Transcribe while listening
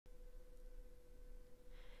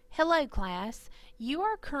Hello class, you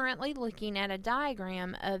are currently looking at a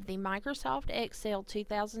diagram of the Microsoft Excel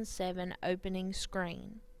 2007 opening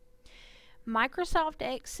screen. Microsoft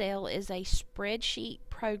Excel is a spreadsheet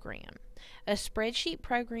program. A spreadsheet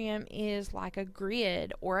program is like a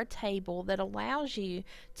grid or a table that allows you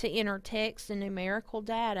to enter text and numerical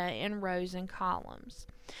data in rows and columns.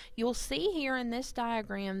 You'll see here in this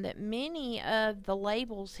diagram that many of the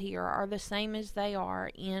labels here are the same as they are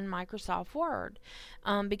in Microsoft Word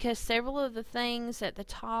because several of the things at the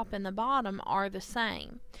top and the bottom are the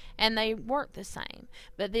same and they work the same,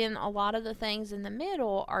 but then a lot of the things in the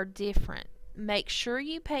middle are different. Make sure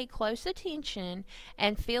you pay close attention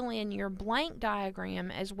and fill in your blank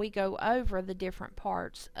diagram as we go over the different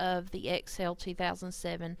parts of the Excel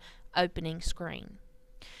 2007 opening screen.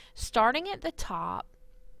 Starting at the top,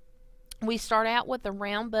 we start out with the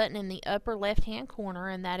round button in the upper left hand corner,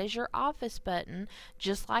 and that is your Office button,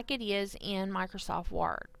 just like it is in Microsoft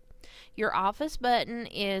Word. Your Office button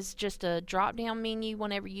is just a drop down menu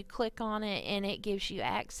whenever you click on it, and it gives you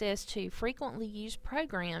access to frequently used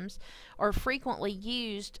programs or frequently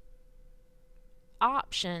used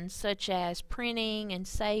options such as printing and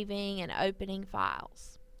saving and opening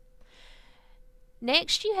files.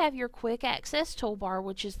 Next, you have your Quick Access toolbar,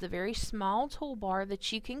 which is the very small toolbar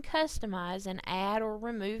that you can customize and add or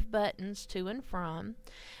remove buttons to and from.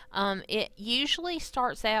 It usually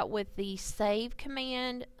starts out with the Save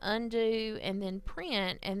command, Undo, and then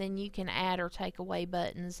Print, and then you can add or take away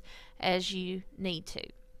buttons as you need to.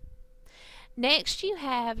 Next, you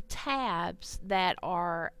have tabs that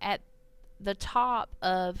are at the top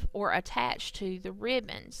of or attached to the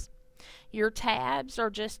ribbons. Your tabs are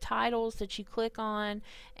just titles that you click on,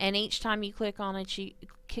 and each time you click on it,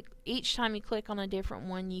 each time you click on a different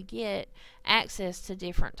one, you get access to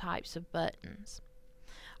different types of buttons.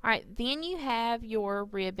 Alright, then you have your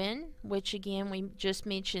ribbon, which again we just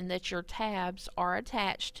mentioned that your tabs are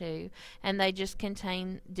attached to, and they just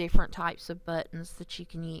contain different types of buttons that you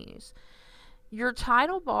can use. Your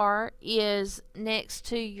title bar is next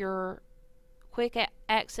to your Quick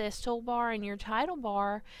Access toolbar, and your title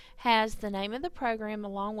bar has the name of the program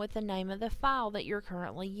along with the name of the file that you're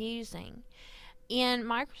currently using. In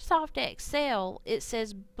Microsoft Excel, it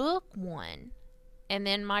says Book 1 and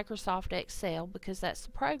then Microsoft Excel because that's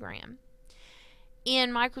the program.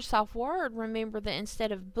 In Microsoft Word, remember that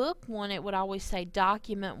instead of Book 1, it would always say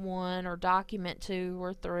Document 1 or Document 2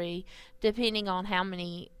 or 3, depending on how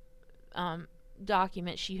many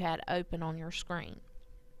documents you had open on your screen.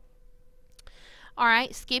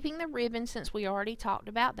 Alright, skipping the ribbon since we already talked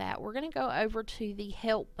about that, we're going to go over to the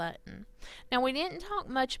Help button. Now, we didn't talk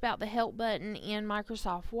much about the Help button in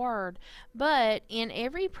Microsoft Word, but in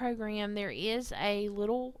every program there is a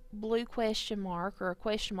little blue question mark or a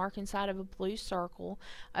question mark inside of a blue circle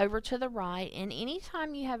over to the right, and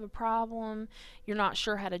anytime you have a problem, you're not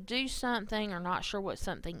sure how to do something or not sure what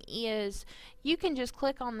something is, you can just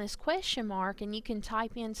click on this question mark and you can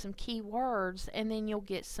type in some keywords, and then you'll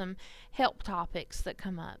get some help topics that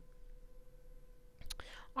come up.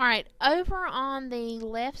 Alright, over on the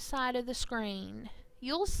left side of the screen,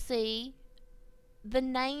 you'll see the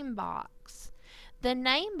name box. The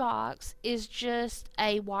name box is just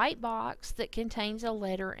a white box that contains a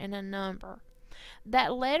letter and a number.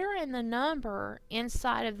 That letter and the number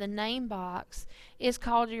inside of the name box is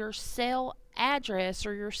called your cell address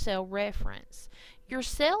or your cell reference. Your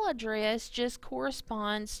cell address just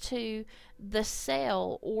corresponds to the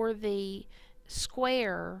cell or the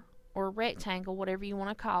square or rectangle, whatever you want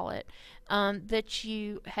to call it, that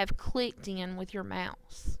you have clicked in with your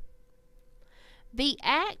mouse. The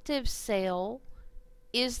active cell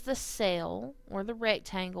is the cell or the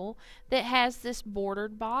rectangle that has this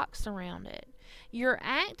bordered box around it. Your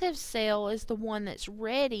active cell is the one that's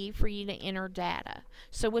ready for you to enter data.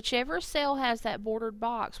 So whichever cell has that bordered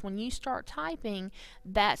box, when you start typing,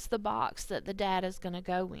 that's the box that the data is going to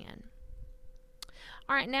go in.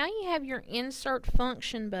 Alright, now you have your Insert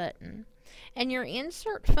Function button. And your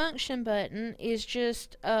Insert Function button is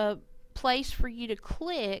just a place for you to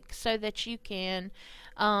click so that you can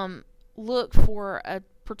look for a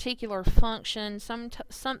particular function,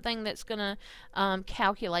 something that's going to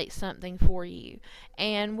calculate something for you.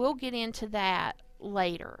 And we'll get into that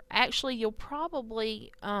later. Actually, you'll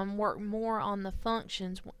probably work more on the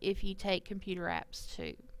functions if you take computer apps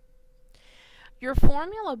too. Your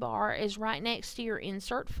formula bar is right next to your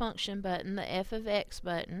Insert Function button, the F of X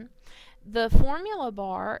button. The formula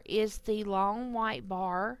bar is the long white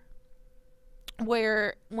bar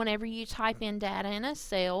where whenever you type in data in a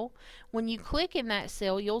cell, when you click in that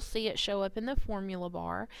cell, you'll see it show up in the formula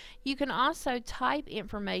bar. You can also type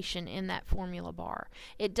information in that formula bar.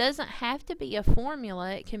 It doesn't have to be a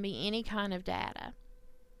formula, it can be any kind of data.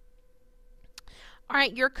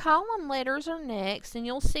 Alright, your column letters are next, and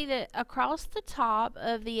you'll see that across the top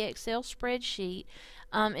of the Excel spreadsheet,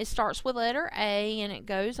 it starts with letter A and it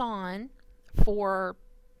goes on for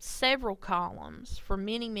several columns, for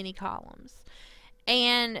many columns.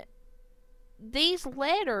 And these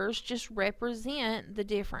letters just represent the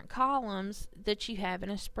different columns that you have in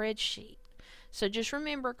a spreadsheet. So just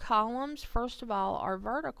remember, columns, first of all, are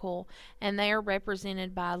vertical and they are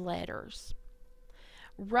represented by letters.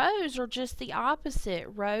 Rows are just the opposite.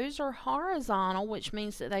 Rows are horizontal, which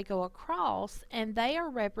means that they go across, and they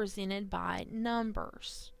are represented by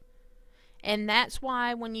numbers. And that's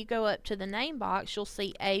why when you go up to the name box, you'll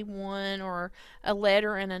see A1 or a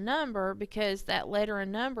letter and a number, because that letter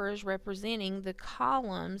and number is representing the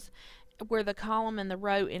columns where the column and the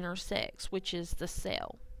row intersects, which is the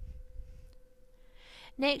cell.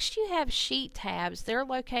 Next, you have sheet tabs. They're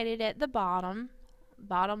located at the bottom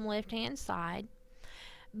left-hand side.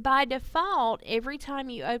 By default, every time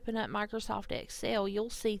you open up Microsoft Excel, you'll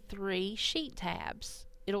see 3 sheet tabs.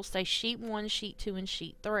 It'll say Sheet 1, Sheet 2, and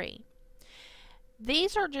Sheet 3.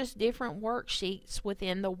 These are just different worksheets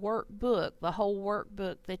within the workbook, the whole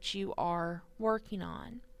workbook that you are working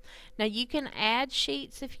on. Now you can add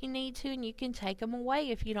sheets if you need to, and you can take them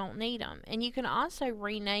away if you don't need them. And you can also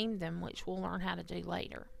rename them, which we'll learn how to do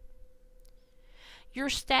later. Your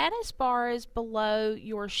status bar is below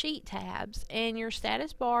your sheet tabs, and your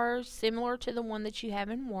status bar is similar to the one that you have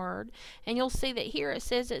in Word, and you'll see that here it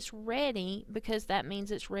says it's ready, because that means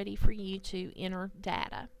it's ready for you to enter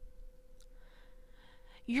data.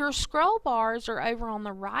 Your scroll bars are over on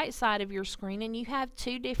the right side of your screen, and you have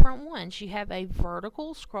 2 different ones. You have a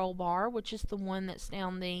vertical scroll bar, which is the one that's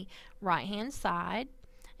down the right hand side,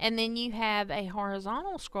 and then you have a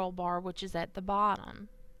horizontal scroll bar, which is at the bottom.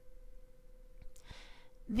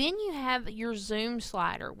 Then you have your zoom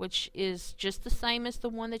slider, which is just the same as the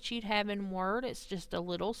one that you'd have in Word. It's just a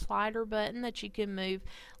little slider button that you can move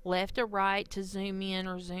left or right to zoom in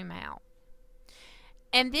or zoom out.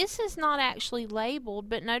 And this is not actually labeled,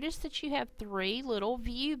 but notice that you have 3 little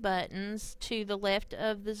view buttons to the left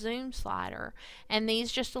of the zoom slider, and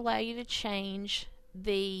these just allow you to change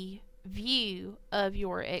the view of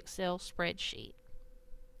your Excel spreadsheet.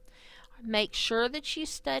 Make sure that you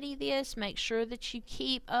study this. Make sure that you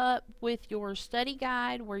keep up with your study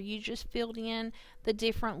guide where you just filled in the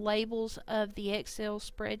different labels of the Excel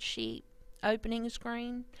spreadsheet opening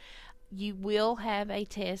screen. You will have a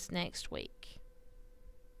test next week.